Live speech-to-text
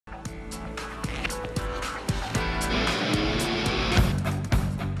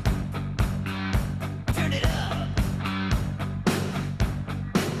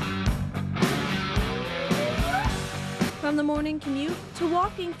morning commute to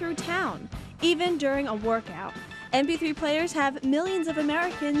walking through town, even during a workout. MP3 players have millions of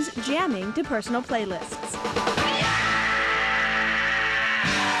Americans jamming to personal playlists. It's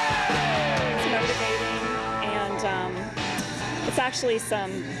motivating, and it's actually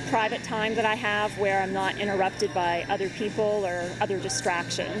some private time that I have where I'm not interrupted by other people or other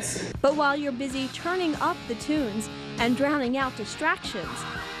distractions. But while you're busy turning up the tunes and drowning out distractions,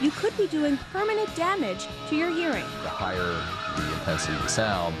 you could be doing permanent damage to your hearing. The higher the intensity of the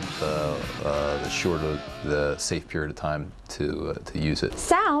sound, the shorter the safe period of time to use it.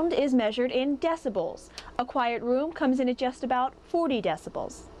 Sound is measured in decibels. A quiet room comes in at just about 40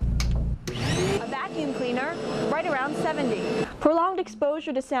 decibels. A vacuum cleaner, right around 70. Prolonged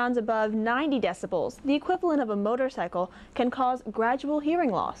exposure to sounds above 90 decibels, the equivalent of a motorcycle, can cause gradual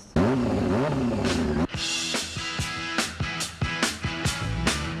hearing loss.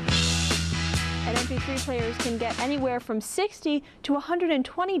 And MP3 players can get anywhere from 60 to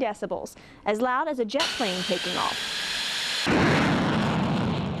 120 decibels, as loud as a jet plane taking off.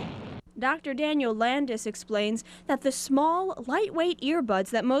 Dr. Daniel Landis explains that the small, lightweight earbuds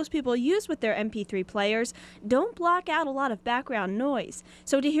that most people use with their MP3 players don't block out a lot of background noise.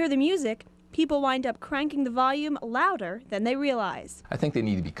 So to hear the music, people wind up cranking the volume louder than they realize. I think they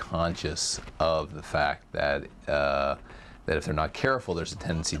need to be conscious of the fact that that if they're not careful, there's a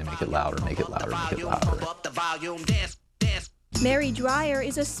tendency to make it louder, make it louder, make it louder. Mary Dreyer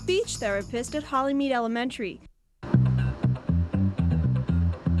is a speech therapist at Hollymead Elementary.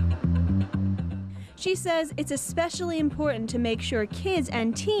 She says it's especially important to make sure kids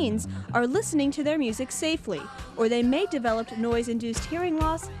and teens are listening to their music safely, or they may develop noise-induced hearing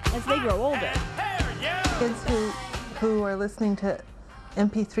loss as they grow older. Kids who are listening to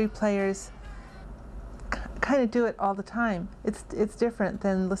MP3 players kind of do it all the time. It's different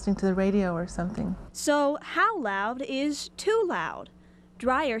than listening to the radio or something. So how loud is too loud?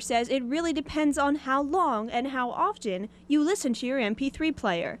 Dreyer says it really depends on how long and how often you listen to your MP3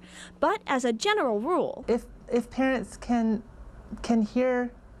 player. But as a general rule, if parents can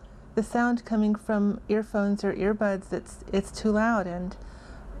hear the sound coming from earphones or earbuds, it's too loud,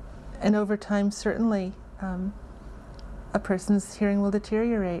 and over time certainly a person's hearing will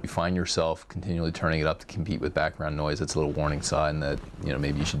deteriorate. You find yourself continually turning it up to compete with background noise, it's a little warning sign that, you know,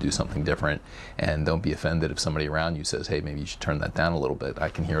 maybe you should do something different. And don't be offended if somebody around you says, hey, maybe you should turn that down a little bit. I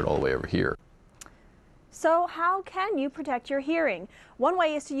can hear it all the way over here. so how can you protect your hearing? One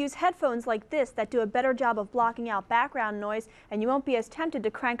way is to use headphones like this that do a better job of blocking out background noise, and you won't be as tempted to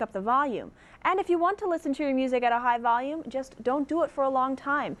crank up the volume. And if you want to listen to your music at a high volume, just don't do it for a long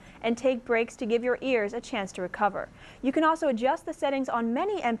time and take breaks to give your ears a chance to recover. You can also adjust the settings on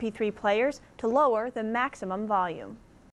many MP3 players to lower the maximum volume.